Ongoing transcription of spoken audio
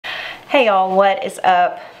Hey y'all, what is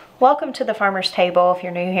up? Welcome to the Farmer's Table. If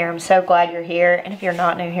you're new here, I'm so glad you're here. And if you're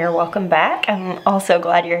not new here, welcome back. I'm also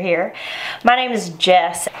glad you're here. My name is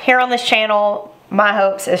Jess. Here on this channel, my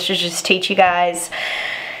hopes is to just teach you guys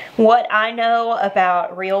what I know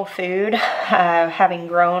about real food, having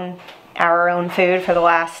grown our own food for the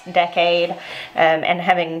last decade, and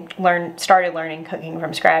having started learning cooking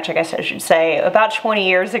from scratch, I guess I should say, about 20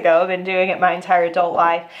 years ago. I've been doing it my entire adult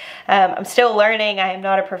life. I'm still learning. I am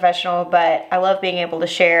not a professional, but I love being able to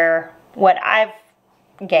share what I've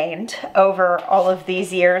gained over all of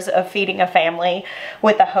these years of feeding a family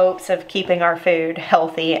with the hopes of keeping our food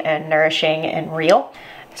healthy and nourishing and real.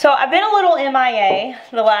 So I've been a little MIA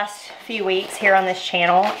the last few weeks here on this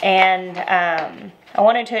channel, and I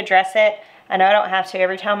wanted to address it. I know I don't have to.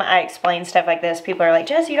 Every time I explain stuff like this, people are like,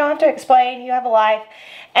 Jess, you don't have to explain, you have a life.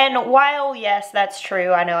 And while, yes, that's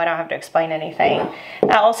true, I know I don't have to explain anything,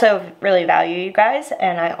 I also really value you guys,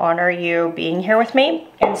 and I honor you being here with me.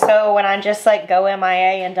 And so when I just like go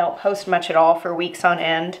MIA and don't post much at all for weeks on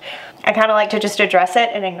end, I kind of like to just address it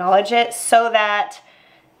and acknowledge it so that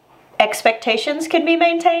expectations can be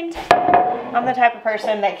maintained. I'm the type of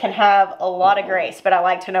person that can have a lot of grace, but I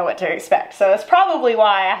like to know what to expect. So that's probably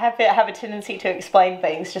why I have a tendency to explain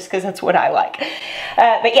things, just because that's what I like.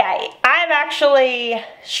 But yeah, I've actually, I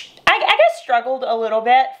guess, struggled a little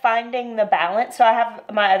bit finding the balance. So I have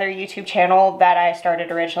my other YouTube channel that I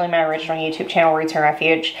started originally, my original YouTube channel, Roots and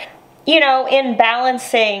Refuge. You know, in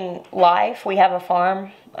balancing life, we have a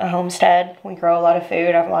farm, a homestead, we grow a lot of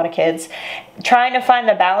food, I have a lot of kids. Trying to find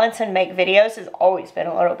the balance and make videos has always been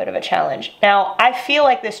a little bit of a challenge. Now, I feel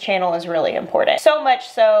like this channel is really important. So much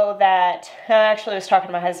so that I actually was talking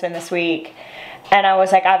to my husband this week, and I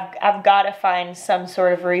was like, I've got to find some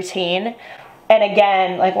sort of routine. And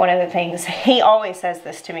again, like one of the things, he always says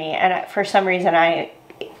this to me, and for some reason I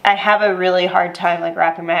have a really hard time like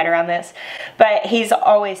wrapping my head around this, but he's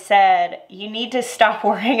always said, you need to stop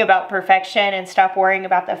worrying about perfection and stop worrying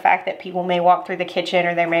about the fact that people may walk through the kitchen,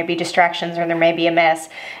 or there may be distractions, or there may be a mess,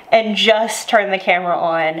 and just turn the camera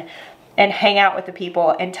on and hang out with the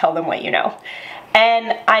people and tell them what you know.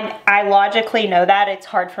 And I logically know that. It's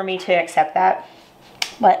hard for me to accept that.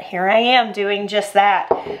 But here I am doing just that.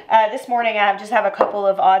 This morning I just have a couple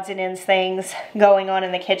of odds and ends things going on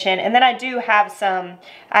in the kitchen. And then I do have some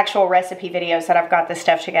actual recipe videos that I've got this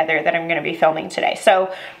stuff together that I'm going to be filming today.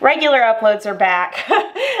 So regular uploads are back.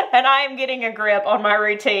 And I am getting a grip on my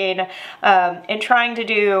routine and trying to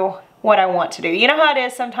do what I want to do. You know how it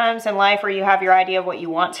is sometimes in life where you have your idea of what you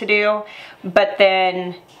want to do, but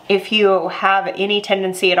then if you have any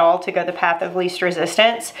tendency at all to go the path of least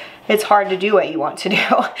resistance, it's hard to do what you want to do.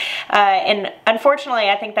 And unfortunately,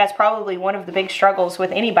 I think that's probably one of the big struggles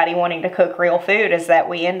with anybody wanting to cook real food, is that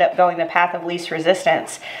we end up going the path of least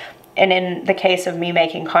resistance. And in the case of me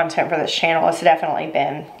making content for this channel, it's definitely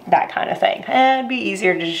been that kind of thing. It'd be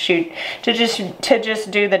easier to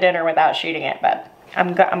just do the dinner without shooting it, but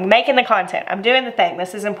I'm making the content. I'm doing the thing.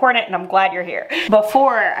 This is important, and I'm glad you're here.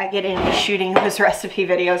 Before I get into shooting those recipe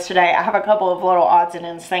videos today, I have a couple of little odds and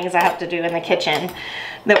ends things I have to do in the kitchen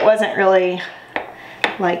that wasn't really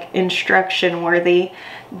like instruction worthy.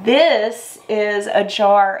 This is a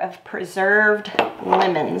jar of preserved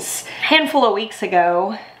lemons. A handful of weeks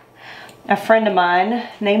ago, a friend of mine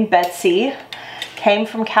named Betsy came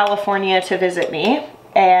from California to visit me.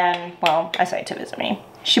 And, well, I say to visit me.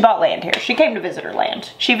 She bought land here. She came to visit her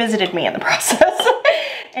land. She visited me in the process.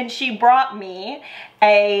 And she brought me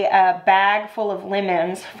a bag full of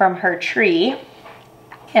lemons from her tree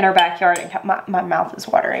in her backyard. My mouth is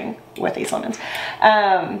watering with these lemons.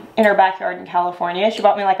 In her backyard in California. She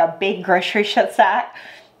bought me like a big grocery sack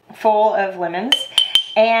full of lemons.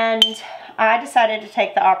 And I decided to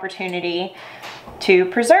take the opportunity to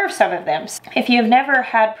preserve some of them. If you've never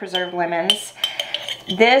had preserved lemons,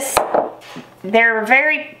 they're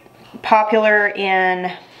very popular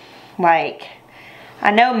in, like,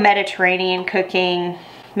 I know Mediterranean cooking,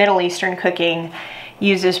 Middle Eastern cooking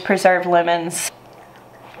uses preserved lemons.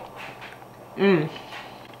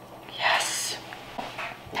 Yes,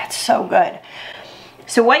 that's so good.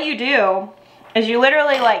 So what you do is you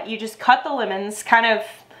literally, like, you just cut the lemons kind of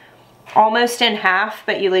almost in half,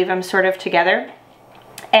 but you leave them sort of together,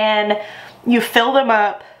 and you fill them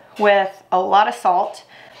up with a lot of salt.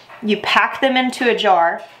 You pack them into a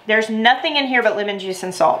jar. There's nothing in here but lemon juice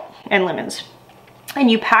and salt and lemons.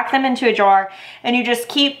 And you pack them into a jar, and you just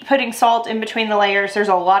keep putting salt in between the layers. There's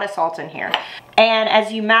a lot of salt in here. And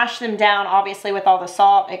as you mash them down, obviously with all the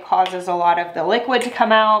salt, it causes a lot of the liquid to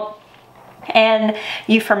come out. and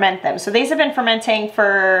you ferment them. So these have been fermenting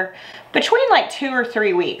for between like 2 or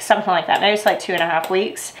 3 weeks, something like that. Maybe it's like 2.5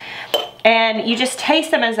 weeks. And you just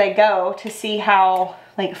taste them as they go to see how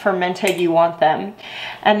like fermented you want them.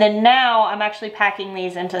 And then now I'm actually packing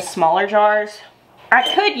these into smaller jars.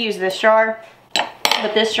 I could use this jar,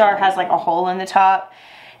 but this jar has like a hole in the top,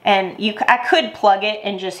 and I could plug it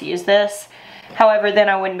and just use this. However, then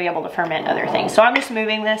I wouldn't be able to ferment other things. So I'm just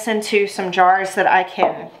moving this into some jars that I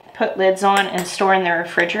can put lids on and store in the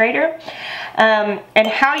refrigerator. And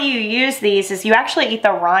how you use these is you actually eat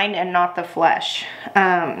the rind and not the flesh.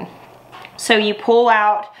 So you pull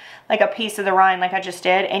out like a piece of the rind like I just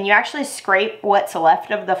did, and you actually scrape what's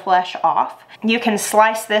left of the flesh off. You can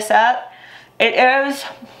slice this up. It is,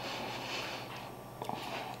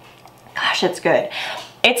 gosh, it's good.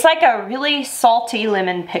 It's like a really salty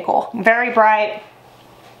lemon pickle. Very bright,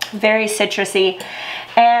 very citrusy,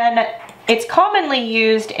 and it's commonly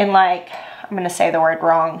used in like, I'm gonna say the word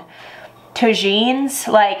wrong, tagines,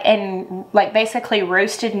 like basically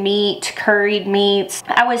roasted meat, curried meats.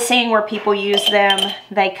 I was seeing where people use them.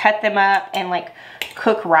 They cut them up and like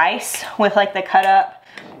cook rice with like the cut up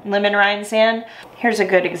lemon rinds in. Here's a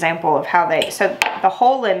good example of how so the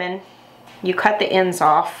whole lemon, you cut the ends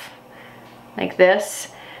off like this,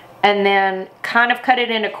 and then kind of cut it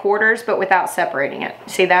into quarters but without separating it.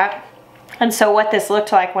 See that? And so what this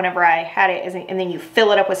looked like whenever I had it is, and then you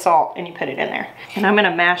fill it up with salt and you put it in there. And I'm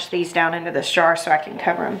gonna mash these down into this jar so I can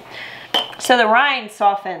cover them. So the rind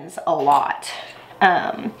softens a lot.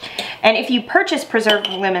 And if you purchase preserved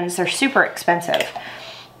lemons, they're super expensive.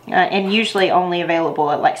 And usually only available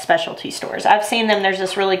at like specialty stores. I've seen them, there's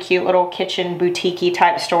this really cute little kitchen boutique-y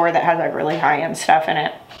type store that has like really high-end stuff in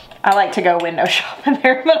it. I like to go window shop in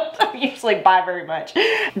there, but I don't usually buy very much.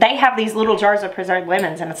 They have these little jars of preserved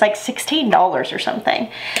lemons and it's like $16 or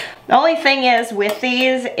something. The only thing is with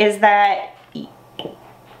these is that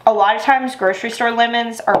a lot of times grocery store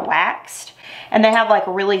lemons are waxed and they have like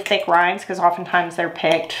really thick rinds because oftentimes they're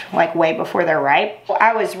picked like way before they're ripe.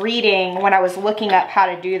 I was reading, when I was looking up how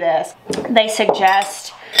to do this, they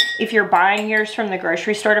suggest if you're buying yours from the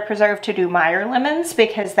grocery store to preserve, to do Meyer lemons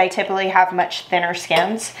because they typically have much thinner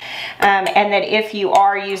skins. And that if you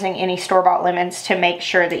are using any store-bought lemons, to make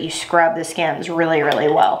sure that you scrub the skins really, really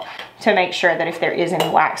well to make sure that if there is any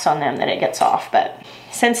wax on them that it gets off. But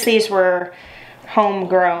since these were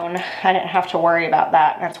homegrown, I didn't have to worry about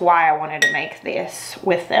that. That's why I wanted to make this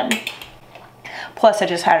with them. Plus I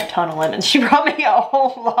just had a ton of lemons. She brought me a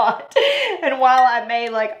whole lot. And while I made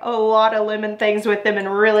like a lot of lemon things with them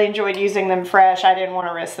and really enjoyed using them fresh, I didn't want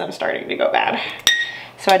to risk them starting to go bad.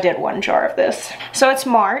 So I did one jar of this. So it's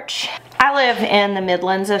March. I live in the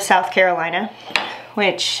Midlands of South Carolina,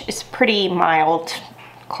 which is pretty mild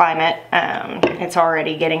climate. It's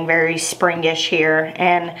already getting very springish here,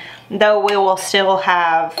 and though we will still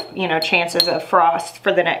have, you know, chances of frost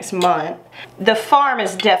for the next month, the farm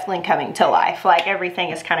is definitely coming to life. Like everything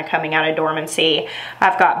is kind of coming out of dormancy.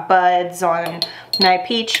 I've got buds on my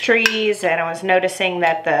peach trees, and I was noticing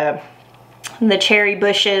that the cherry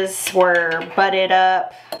bushes were budded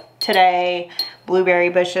up today. Blueberry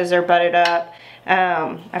bushes are budded up.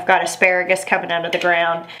 I've got asparagus coming out of the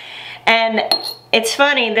ground. And it's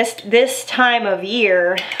funny, this time of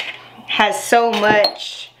year has so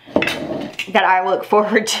much that I look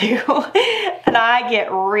forward to. And I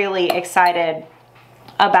get really excited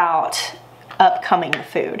about upcoming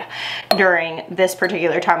food during this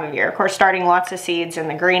particular time of year. Of course, starting lots of seeds in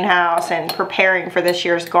the greenhouse and preparing for this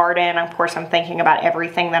year's garden. Of course, I'm thinking about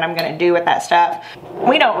everything that I'm going to do with that stuff.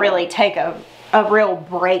 We don't really take a real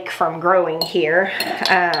break from growing here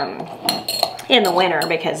in the winter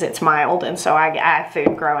because it's mild, and so I have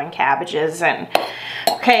food growing cabbages and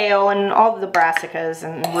kale and all the brassicas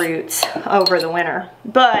and roots over the winter.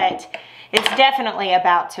 But it's definitely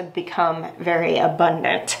about to become very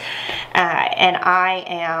abundant, and I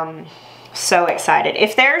am so excited.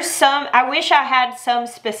 If there's some, I wish I had some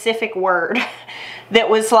specific word that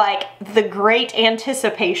was like the great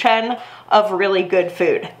anticipation of really good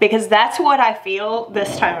food, because that's what I feel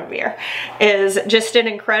this time of year, is just an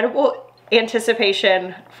incredible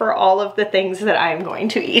anticipation for all of the things that I'm going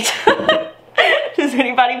to eat. Does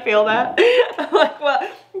anybody feel that? Like, well,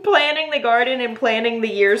 planning the garden and planning the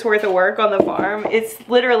year's worth of work on the farm, it's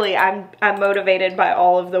literally, I'm motivated by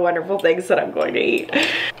all of the wonderful things that I'm going to eat.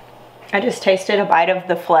 I just tasted a bite of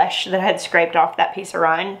the flesh that I had scraped off that piece of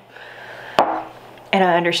rind, and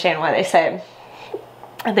I understand why they say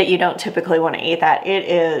that you don't typically want to eat that. It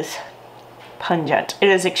is pungent. It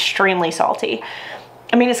is extremely salty.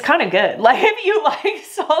 I mean, it's kind of good. Like, if you like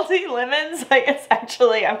salty lemons, like, it's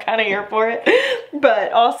actually, I'm kind of here for it.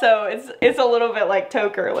 But also, it's a little bit like toe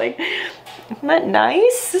curling. Isn't that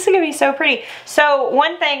nice? This is gonna be so pretty. So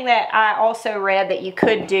one thing that I also read that you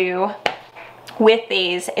could do with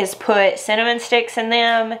these is put cinnamon sticks in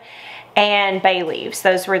them and bay leaves.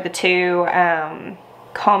 Those were the two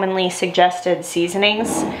commonly suggested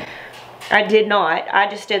seasonings. I did not. I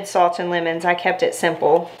just did salt and lemons. I kept it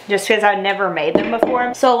simple just because I'd never made them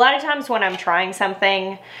before. So a lot of times when I'm trying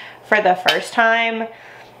something for the first time,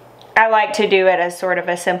 I like to do it as sort of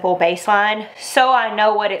a simple baseline so I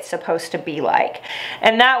know what it's supposed to be like.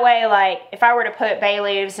 And that way, like, if I were to put bay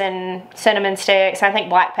leaves and cinnamon sticks, I think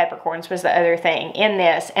black peppercorns was the other thing in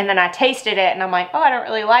this, and then I tasted it and I'm like, oh, I don't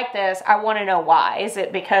really like this. I want to know why. Is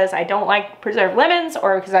it because I don't like preserved lemons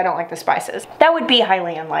or because I don't like the spices? That would be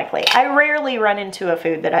highly unlikely. I rarely run into a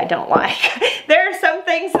food that I don't like. There are some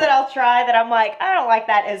things that I'll try that I'm like, I don't like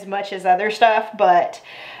that as much as other stuff, but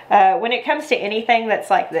when it comes to anything that's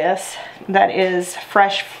like this, that is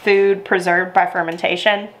fresh food preserved by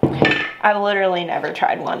fermentation, I've literally never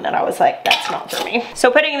tried one that I was like, that's not for me.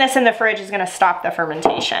 So putting this in the fridge is gonna stop the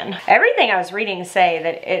fermentation. Everything I was reading say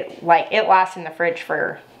that it lasts in the fridge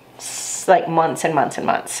for like months and months and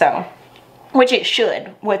months. So, which it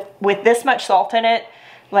should. With this much salt in it,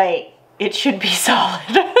 like, it should be solid.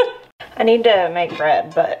 I need to make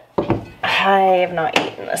bread, but I have not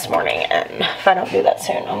eaten this morning, and if I don't do that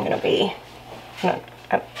soon, I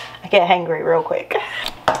get hangry real quick.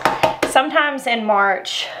 Sometimes in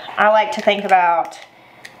March, I like to think about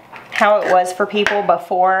how it was for people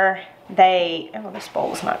before they, oh, this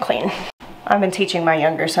bowl is not clean. I've been teaching my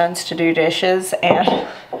younger sons to do dishes, and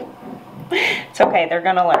it's okay, they're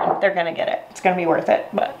gonna learn, they're gonna get it. It's gonna be worth it,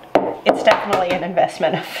 but it's definitely an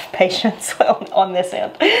investment of patience on this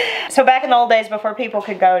end. So back in the old days, before people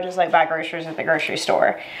could go just like buy groceries at the grocery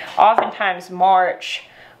store, oftentimes March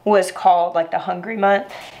was called like the hungry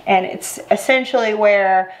month, and it's essentially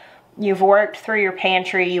where you've worked through your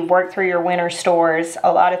pantry, you've worked through your winter stores,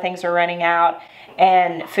 a lot of things are running out,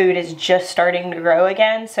 and food is just starting to grow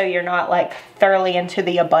again, so you're not like thoroughly into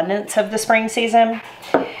the abundance of the spring season.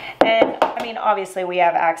 And I mean, obviously we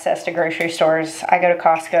have access to grocery stores. I go to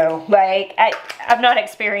Costco. Like, I'm not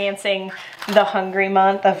experiencing the hungry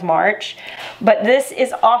month of March, but this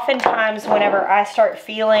is oftentimes whenever I start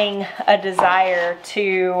feeling a desire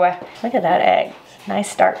to, look at that egg,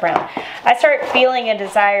 nice dark brown. I start feeling a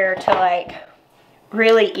desire to like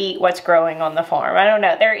really eat what's growing on the farm. I don't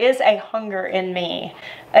know, there is a hunger in me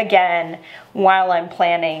again while I'm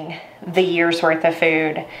planning the year's worth of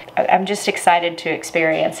food. I'm just excited to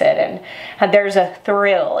experience it, and there's a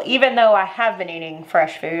thrill, even though I have been eating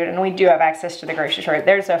fresh food and we do have access to the grocery store,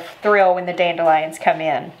 there's a thrill when the dandelions come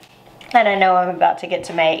in. And I know I'm about to get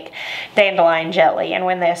to make dandelion jelly, and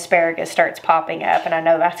when the asparagus starts popping up, and I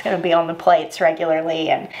know that's going to be on the plates regularly,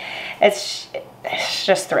 and it's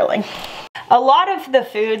just thrilling. A lot of the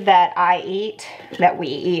food that I eat, that we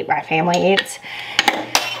eat, my family eats,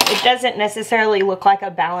 it doesn't necessarily look like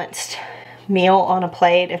a balanced meal on a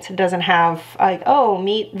plate. It doesn't have like, oh,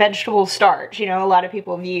 meat, vegetables, starch. You know, a lot of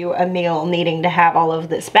people view a meal needing to have all of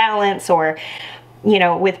this balance, or, you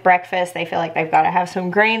know, with breakfast, they feel like they've got to have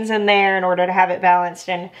some grains in there in order to have it balanced,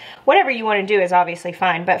 and whatever you want to do is obviously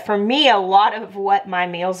fine. But for me, a lot of what my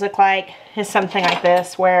meals look like is something like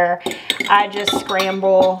this, where I just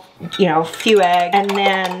scramble, you know, a few eggs, and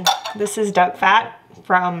then this is duck fat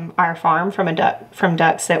from our farm, from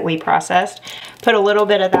ducks that we processed. Put a little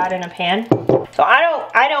bit of that in a pan. So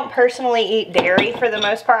I don't personally eat dairy for the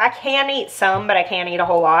most part. I can eat some, but I can't eat a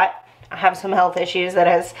whole lot. I have some health issues that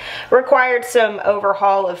has required some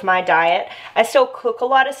overhaul of my diet. I still cook a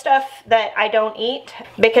lot of stuff that I don't eat,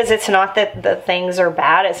 because it's not that the things are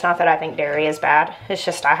bad. It's not that I think dairy is bad. It's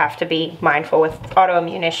just I have to be mindful with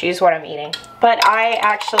autoimmune issues what I'm eating. But I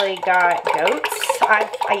actually got goats.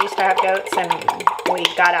 I used to have goats, and we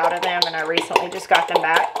got out of them, and I recently just got them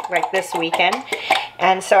back like this weekend.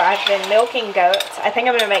 And so I've been milking goats. I think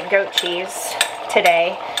I'm gonna make goat cheese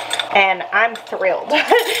today, and I'm thrilled.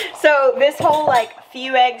 So this whole like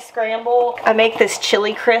few egg scramble, I make this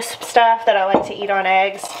chili crisp stuff that I like to eat on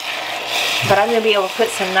eggs, but I'm gonna be able to put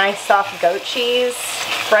some nice soft goat cheese,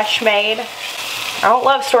 fresh made. I don't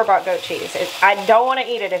love store-bought goat cheese. I don't want to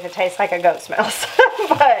eat it if it tastes like a goat smells.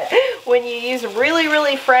 But when you use really,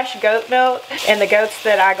 really fresh goat milk, and the goats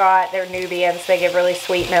that I got, they're Nubians, they give really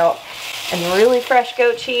sweet milk, and really fresh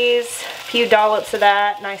goat cheese, a few dollops of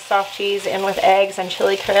that, nice soft cheese in with eggs and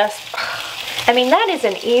chili crisp. I mean, that is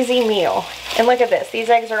an easy meal. And look at this, these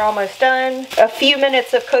eggs are almost done. A few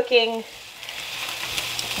minutes of cooking,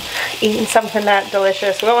 eating something that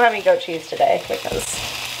delicious. We won't have any goat cheese today because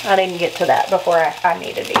I didn't get to that before I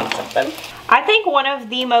needed to eat something. I think one of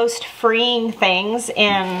the most freeing things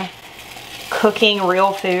in cooking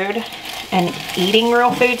real food and eating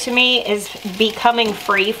real food to me is becoming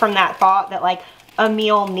free from that thought that like, a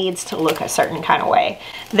meal needs to look a certain kind of way,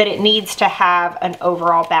 that it needs to have an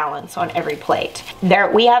overall balance on every plate.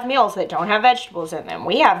 We have meals that don't have vegetables in them.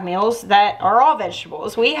 We have meals that are all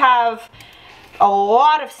vegetables. We have a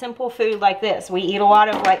lot of simple food like this. We eat a lot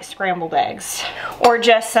of like scrambled eggs, or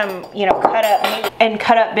just some, you know, cut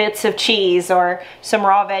up bits of cheese, or some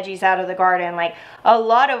raw veggies out of the garden. Like, a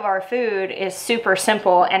lot of our food is super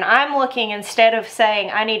simple, and I'm looking, instead of saying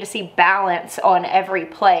I need to see balance on every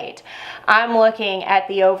plate, I'm looking at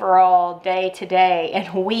the overall day to day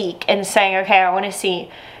and week and saying, okay, I want to see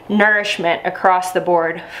nourishment across the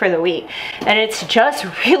board for the week. And it's just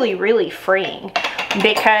really, really freeing,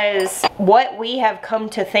 because what we have come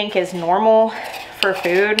to think is normal for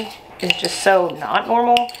food is just so not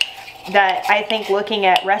normal, that I think looking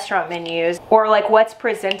at restaurant menus, or like what's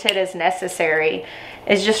presented as necessary,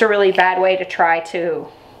 is just a really bad way to try to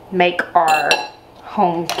make our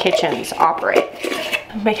home kitchens operate.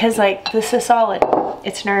 Because like, this is solid,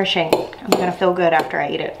 it's nourishing, I'm gonna feel good after I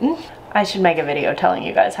eat it. I should make a video telling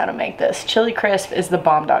you guys how to make this. Chili crisp is the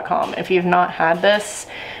bomb.com. If you've not had this,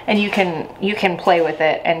 and you can play with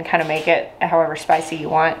it and kind of make it however spicy you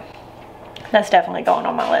want, that's definitely going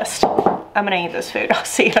on my list. I'm gonna eat this food. I'll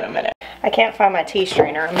see you in a minute. I can't find my tea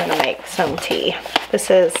strainer. I'm gonna make some tea.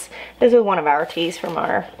 This is one of our teas from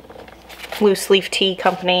our loose leaf tea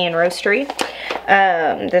company and roastery.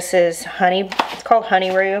 This is honey. It's called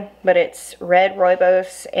Honey Rue, but it's red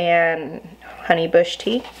rooibos and honey bush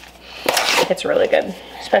tea. It's really good,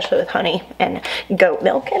 especially with honey and goat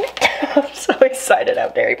milk in it. I'm so excited I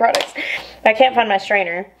have dairy products. I can't find my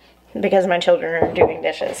strainer because my children are doing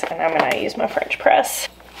dishes, and I'm gonna use my French press,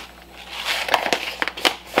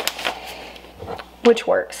 which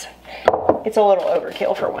works. It's a little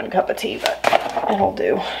overkill for 1 cup of tea, but it'll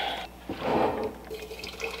do.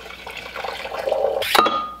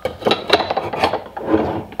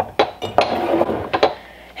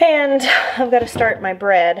 And I've got to start my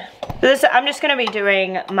bread. I'm just going to be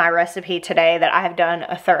doing my recipe today that I have done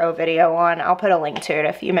a thorough video on. I'll put a link to it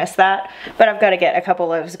if you missed that. But I've got to get a couple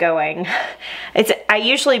loaves going. I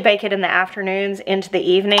usually bake it in the afternoons into the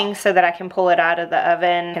evening so that I can pull it out of the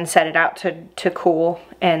oven and set it out to cool,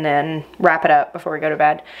 and then wrap it up before we go to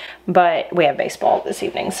bed. But we have baseball this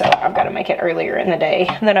evening, so I've got to make it earlier in the day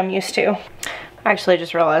than I'm used to. I actually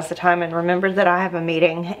just realized the time and remembered that I have a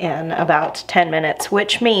meeting in about 10 minutes,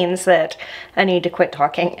 which means that I need to quit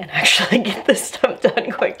talking and actually get this stuff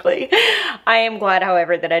done quickly. I am glad,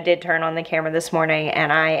 however, that I did turn on the camera this morning,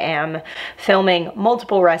 and I am filming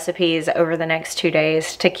multiple recipes over the next 2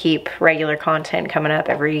 days to keep regular content coming up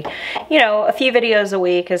every, you know, a few videos a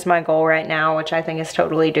week is my goal right now, which I think is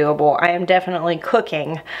totally doable. I am definitely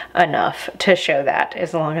cooking enough to show that,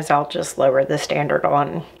 as long as I'll just lower the standard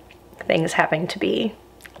on things having to be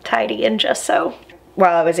tidy and just so.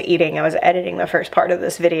 While I was eating, I was editing the first part of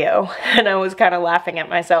this video, and I was kind of laughing at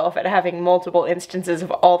myself at having multiple instances of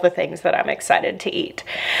all the things that I'm excited to eat.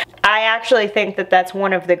 I actually think that that's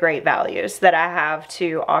one of the great values that I have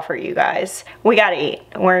to offer you guys. We gotta eat.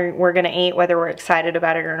 We're gonna eat whether we're excited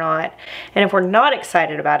about it or not. And if we're not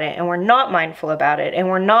excited about it, and we're not mindful about it, and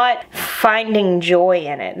we're not finding joy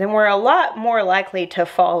in it, then we're a lot more likely to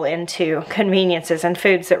fall into conveniences and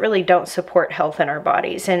foods that really don't support health in our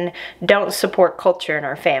bodies and don't support culture in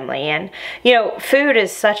our family. And you know, food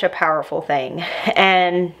is such a powerful thing,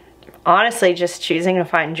 and honestly, just choosing to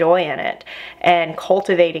find joy in it and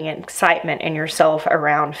cultivating excitement in yourself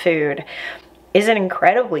around food is an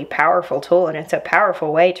incredibly powerful tool, and it's a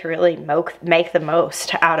powerful way to really make the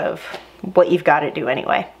most out of what you've got to do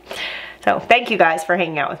anyway. So thank you guys for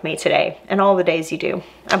hanging out with me today and all the days you do.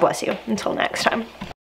 I bless you. Until next time.